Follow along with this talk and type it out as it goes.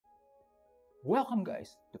Welcome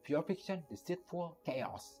guys to Pure Fiction Deceitful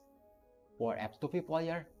Chaos for F2P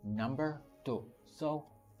player number 2. So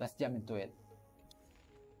let's jump into it.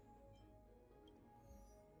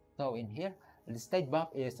 So in here, the stage buff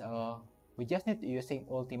is we just need to using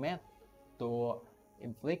ultimate to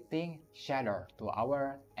inflicting shatter to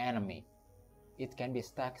our enemy. It can be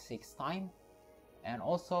stacked 6 times, and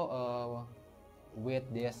also with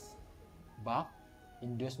this buff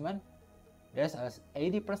inducement, there's a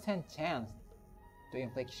 80% chance to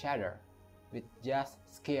inflict shatter with just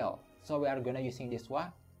skill. So we are gonna using this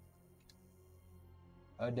one.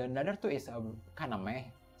 The another two is kinda meh.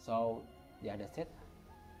 So yeah, that's it.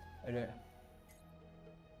 The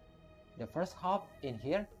first half in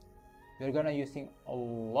here, we're gonna using a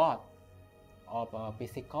lot of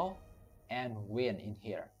physical and wind in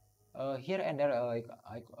here. Here and there like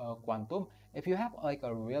quantum. If you have like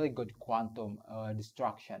a really good quantum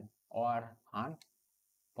destruction or hunt,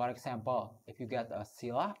 for example, if you get a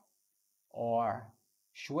Scylla or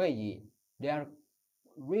Shuei, they are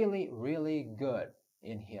really good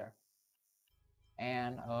in here.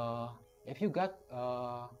 And if you got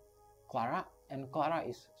Clara, and Clara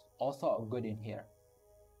is also good in here.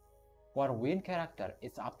 For wind character,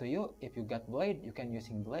 it's up to you. If you got blade, you can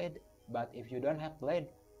using blade. But if you don't have blade,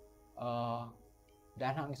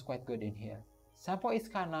 Danhang is quite good in here. Sampo is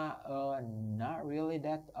kinda not really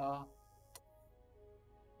that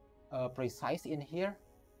precise in here,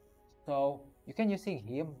 so you can using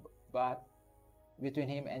him, but between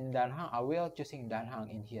him and Danhang, I will choosing Danhang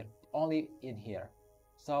in here, only in here.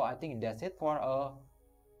 So I think that's it for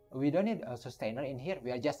we don't need a sustainer in here.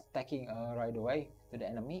 We are just attacking right away to the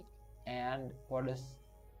enemy. And for the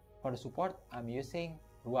support, I'm using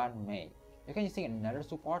Ruan Mei. You can using another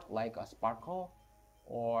support like a Sparkle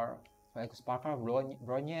or like Sparkle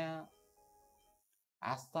Bronya,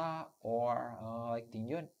 Asta, or like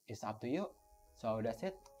Tingyun. It's up to you. So that's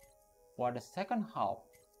it. For the second half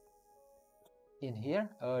in here,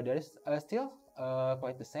 there is still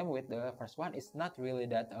quite the same with the first one. It's not really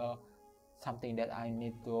that something that I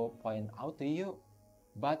need to point out to you,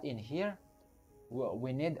 but in here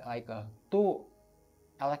we need like two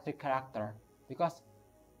electric character, because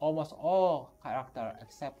almost all character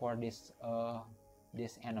except for this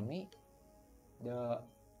this enemy, the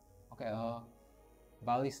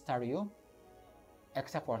Ballistarium,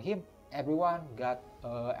 except for him, everyone got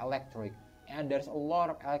electric, and there's a lot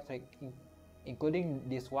of electric including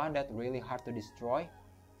this one that really hard to destroy.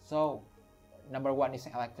 So number one is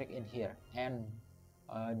electric in here, and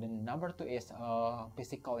the number two is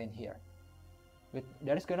physical in here.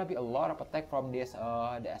 There is gonna be a lot of attack from this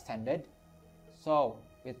the ascended. So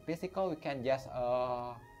with physical we can just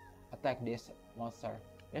attack this monster.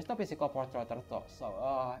 There's no physical for Turtle, so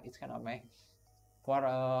it's kind of meh. For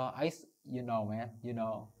ice, you know, man, you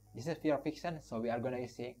know, this is pure fiction, so we are gonna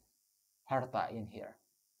using Herta in here.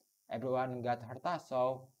 Everyone got Herta,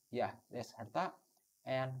 so yeah, there's Herta.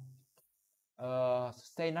 And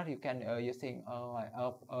sustainer, you can using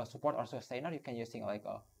support or sustainer, you can using like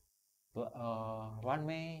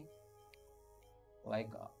Runmei,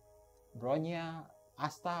 like Bronya,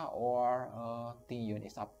 Asta, or Tingyun.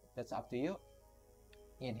 That's up to you.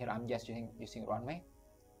 In here I'm just using Runmei.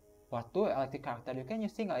 For two electric character, you can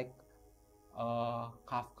using like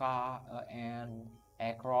Kafka and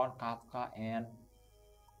Akron, Kafka and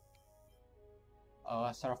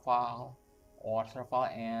Serval, or Serval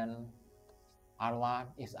and Arlan.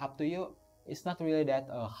 Is up to you. It's not really that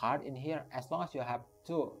hard in here. As long as you have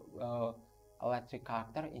two electric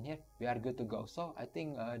character in here, we are good to go. So I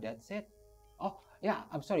think that's it. Oh yeah,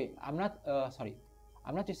 I'm sorry. I'm not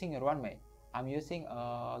using Runmei. I'm using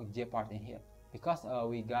J-part in here, because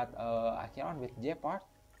we got Acheron with J-part.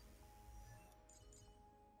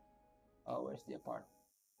 Where's J-part?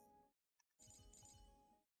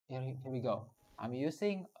 Here we go. I'm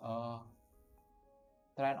using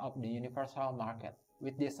Trend of the Universal Market.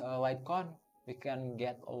 With this Litecoin, we can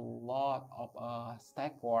get a lot of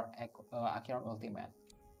stack for Acheron Ultimate.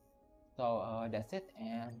 So that's it,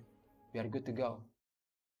 and we are good to go.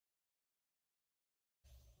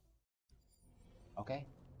 Okay.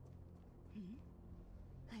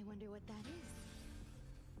 I wonder what that is.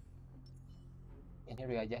 In here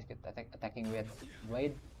we are just attacking with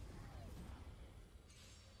blade.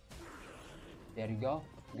 There you go.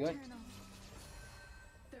 Good.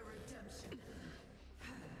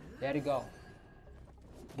 There you go.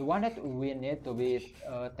 The one that we need to be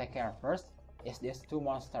take care first is this two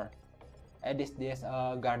monster. And this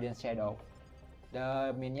Guardian Shadow.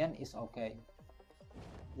 The minion is okay.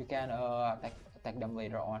 We can attack them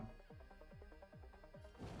later on.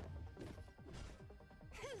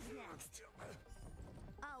 Who's next?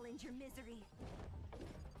 I'll end your misery.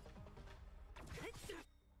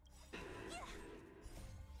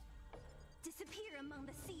 Disappear among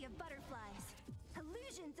the sea of butterflies.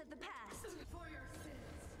 Illusions of the past. For your sins.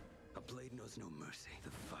 A blade knows no mercy. The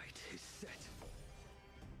fight is set.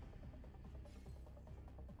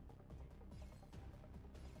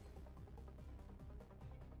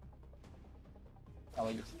 I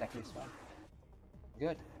will just attack this one.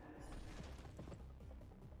 Good.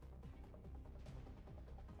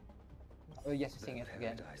 Oh, yes, using it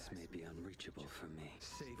again. Paradise may be unreachable for me.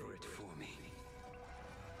 Savor it for me.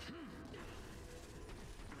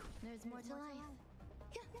 There's more to life.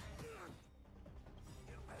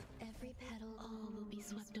 Every petal, all will be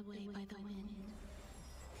swept away by the wind.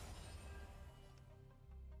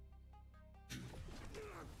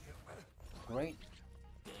 Great.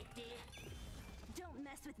 Don't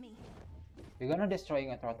mess with me. We're gonna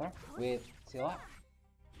destroying a trotter with Scylla.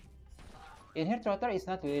 In here, trotter is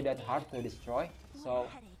not really that hard to destroy, so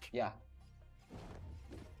yeah.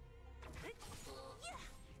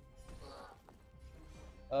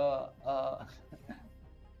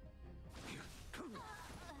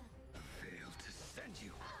 Failed to send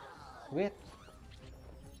you. Wait.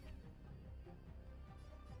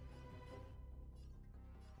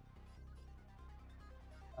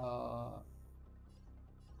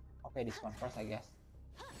 Okay, this one first, I guess.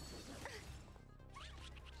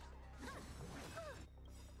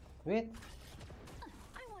 Wait.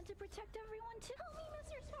 I want to protect everyone too. Help me,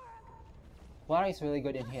 Mr. Spark. Clara is really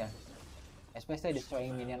good in here, especially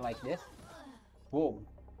destroying minion like this. Boom.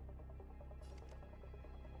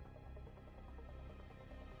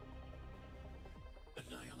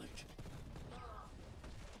 Annihilate.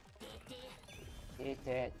 Eat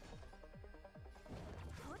it.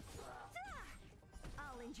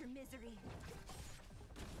 I'll end your misery.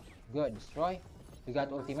 Good, destroy. We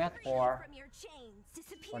got ultimate for From your chains. the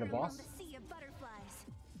Disappear boss. among the sea of butterflies.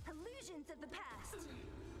 Illusions of the past.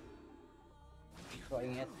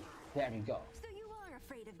 destroying it. There you go. So you are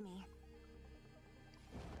afraid of me.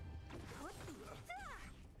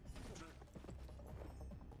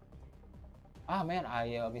 Ah man,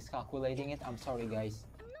 I miscalculating it. I'm sorry guys.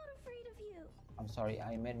 I'm not afraid of you. I'm sorry,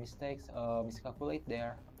 I made mistakes. Miscalculate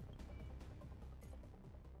there.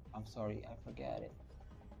 I'm sorry, I forget it.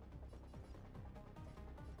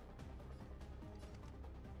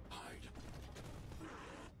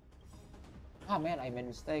 Ah man, I made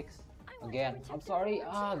mistakes again. I'm sorry.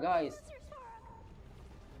 Ah guys.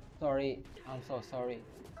 Sorry. I'm so sorry.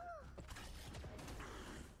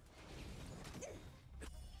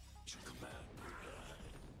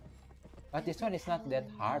 But this one is not that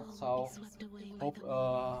hard, so hope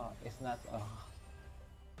it's not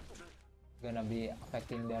gonna be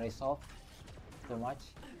affecting the result too much.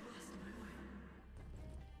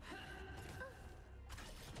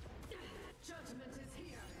 Judgment is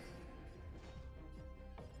here.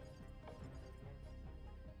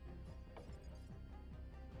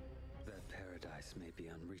 That paradise may be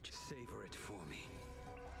unreached. Savor it for me.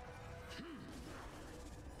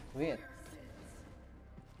 Wait.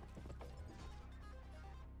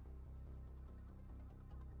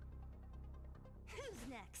 Who's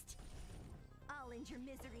next? I'll end your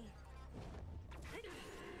misery.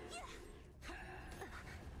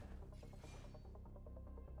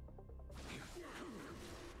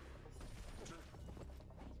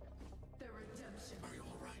 The redemption. Are you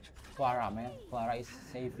all right? Clara, man. Clara is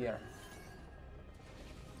savior.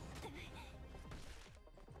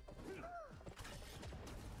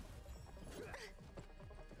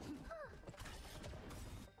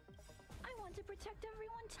 I want to protect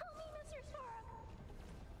everyone. Tell me, Mr. Spark.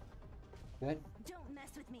 Good. Don't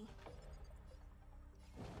mess with me.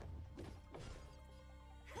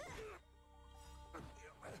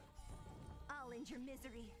 I'll end your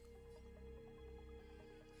misery.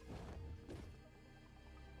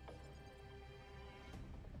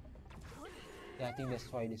 Yeah, I think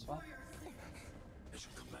destroy this one. As you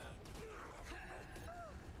command.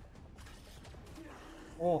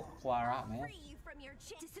 Oh, Clara, man. Free you from your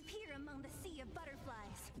chain. Disappear among the sea of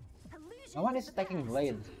butterflies. Illusions No one is of the attacking past.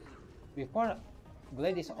 Blade. Before,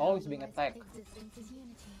 Blade is always being attacked. Existence is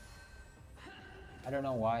unity. I don't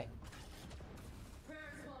know why.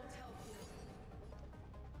 Prayers won't help you.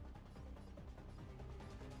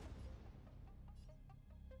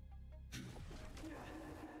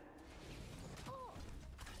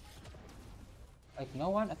 Like, no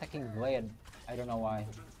one attacking Blade. I don't know why.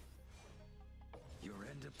 Your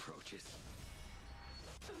end approaches.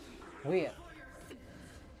 Weird.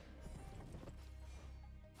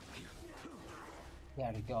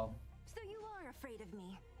 There we go. So you are afraid of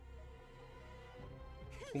me.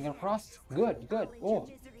 Finger crossed. Good, good. I'll end Oh,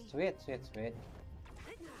 your misery. Sweet, sweet, sweet.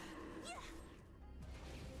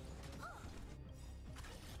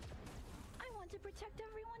 I want to protect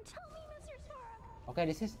everyone. Tell me, Mr. Sora. Okay,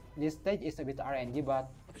 this stage is a bit RNG, but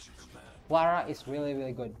Clara is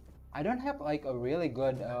really good. I don't have like a really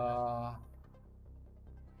good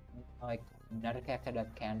like another character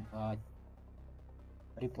that can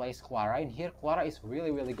replace Clara in here. Clara is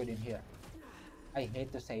really good in here. I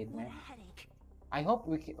hate to say it, What a man. headache. I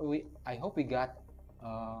hope we got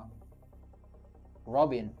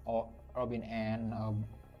Robin and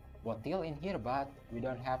Botil in here, but we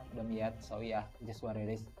don't have them yet. So yeah, just what it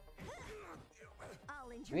is.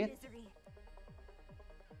 I'll end your Sweet. misery.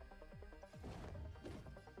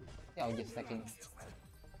 Yeah, I'll just taking.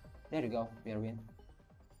 There you go, Berwin.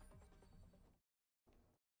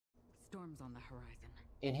 Storms on the horizon.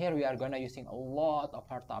 In here we are gonna using a lot of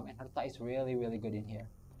Herta, and Herta is really good in here.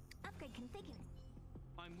 Upgrade configured.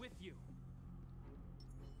 I'm with you.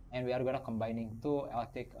 And we are gonna combining two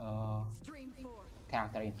electric Stream forth.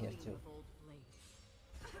 character in here too. Bold blade.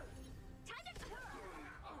 Time to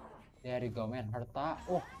twirl. There you go, man. Herta.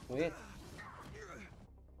 Oh, sweet.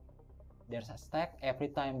 There's a stack. Every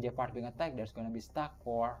time Gepard being attacked, there's gonna be stack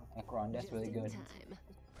for Ekron. That's really good. Time.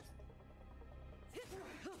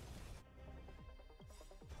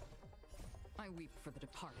 I weep for the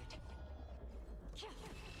departed.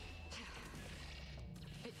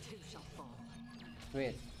 It too shall fall.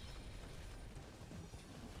 Sweet.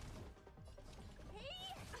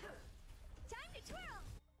 Hey! Time to twirl.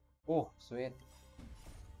 Oh, sweet.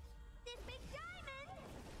 This big diamond.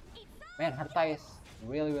 It's all Man, Herta is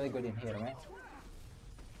really good in here, man.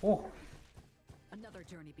 Oh, Another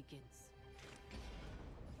journey begins.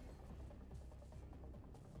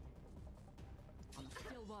 On the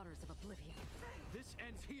still waters of oblivion. This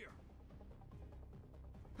ends here.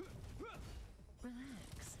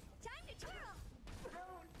 Relax. time to twirl.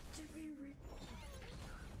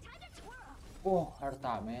 Time to twirl. oh,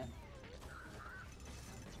 Herta, man.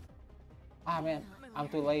 Ah, man, I'm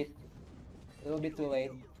too late. A little bit too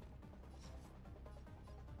late.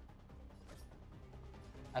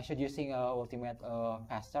 I should using ultimate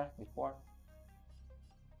faster before.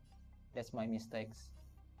 That's my mistakes.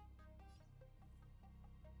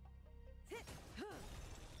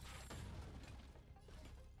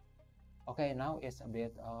 Okay, now it's a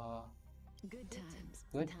bit Good times.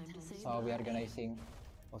 good. Time to say So we are bye. gonna using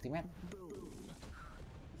ultimate. Boom.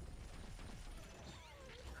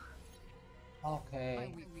 Okay,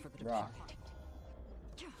 I weep for the bruh. departed.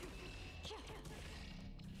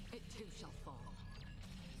 It too shall fall.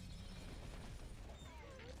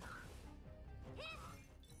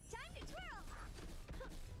 Time to twirl.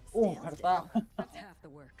 Oh, Herta. That's half the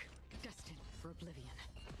work. Destined for oblivion.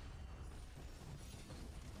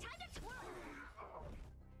 Time to twirl.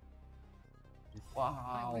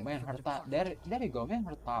 Wow, man, Herta. There you go, man.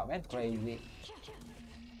 Herta, man, crazy.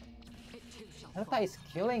 It too shall fall. Herta is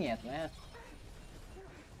killing it, man.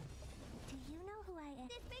 Do you know who I am?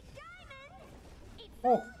 This big diamond. It's Oh.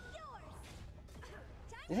 all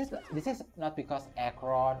yours. This is not because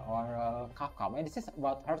Ekron or Kafka, man. This is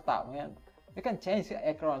about Herta, man. You can change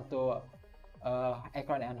Ekron to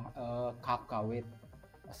Ekron and Kafka with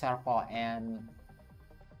Serpal and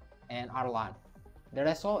Arlan. The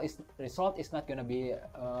result is not gonna be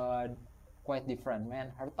quite different,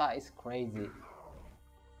 man. Herta is crazy.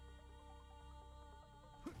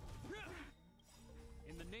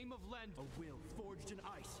 In the name of Len, a will forged in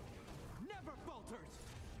ice never falters.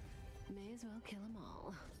 May as well kill them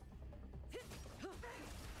all.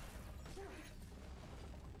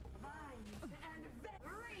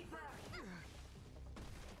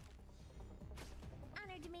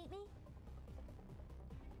 Honored to meet me.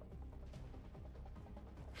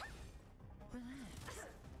 Relax.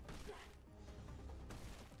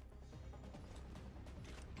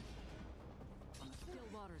 On the still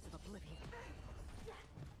waters of oblivion.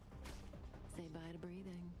 Say bye to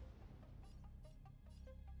breathing.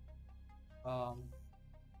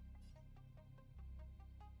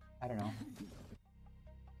 I don't know.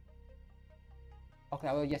 Okay,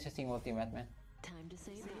 I will just using ultimate, man. Time to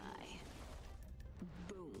say bye.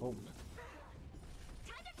 Boom. Boom.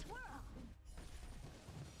 Time to twirl.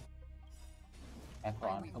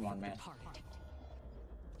 Ekron, weep come for on, the man. departed.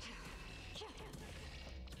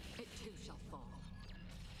 It too shall fall.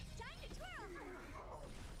 Time to twirl.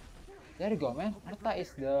 There you go, man. Herta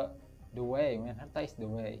is the way, man. Herta is the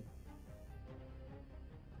way.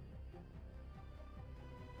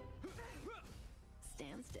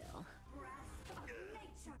 Stand still.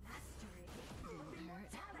 Nature mastery.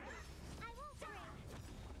 Hurt. I won't surrender.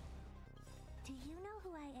 Do you know who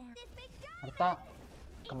I am? This big diamond. Herta,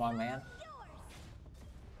 come on, man. Yours.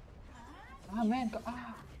 Ah man,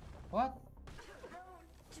 what?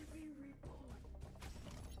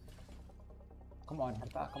 Come on,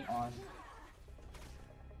 Herta, come on.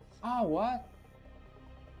 Ah, what?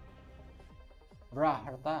 Bruh,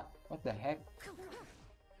 Herta, what the heck?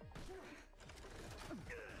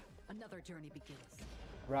 Another journey begins.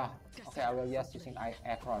 Bruh, okay, I will just using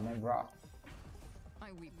Akron, man, bruh.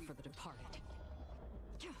 I weep for the departed.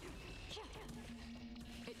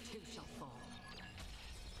 It too shall fall.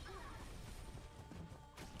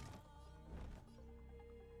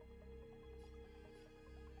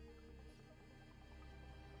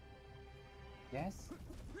 Yes?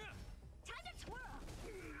 Time to twirl.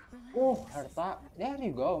 Oh, Herta, there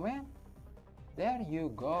you go, man. There you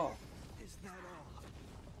go. Is that all?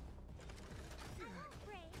 I'm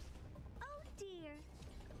afraid. Oh dear.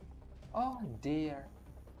 Oh dear.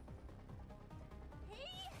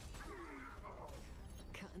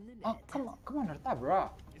 Cutting the net. Oh, come on, Herta, bruh.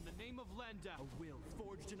 In the name of Landau, a will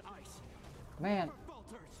forged in ice Man, never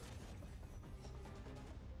falters.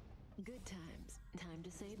 Good times. Time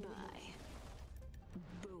to say bye.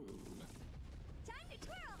 Boom. Time to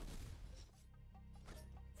twirl.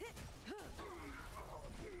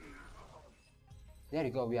 there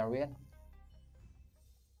you go, we are win.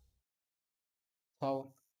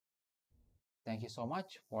 So, thank you so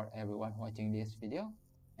much for everyone watching this video.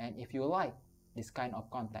 And if you like this kind of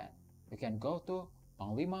content, you can go to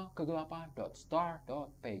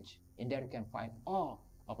PanglimaKegelapan.star.page. In there you can find all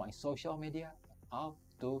of my social media and how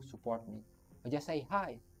to support me. Or just say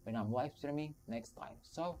hi when I'm live streaming next time.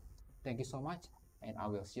 So, thank you so much and I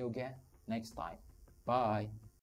will see you again next time. Bye.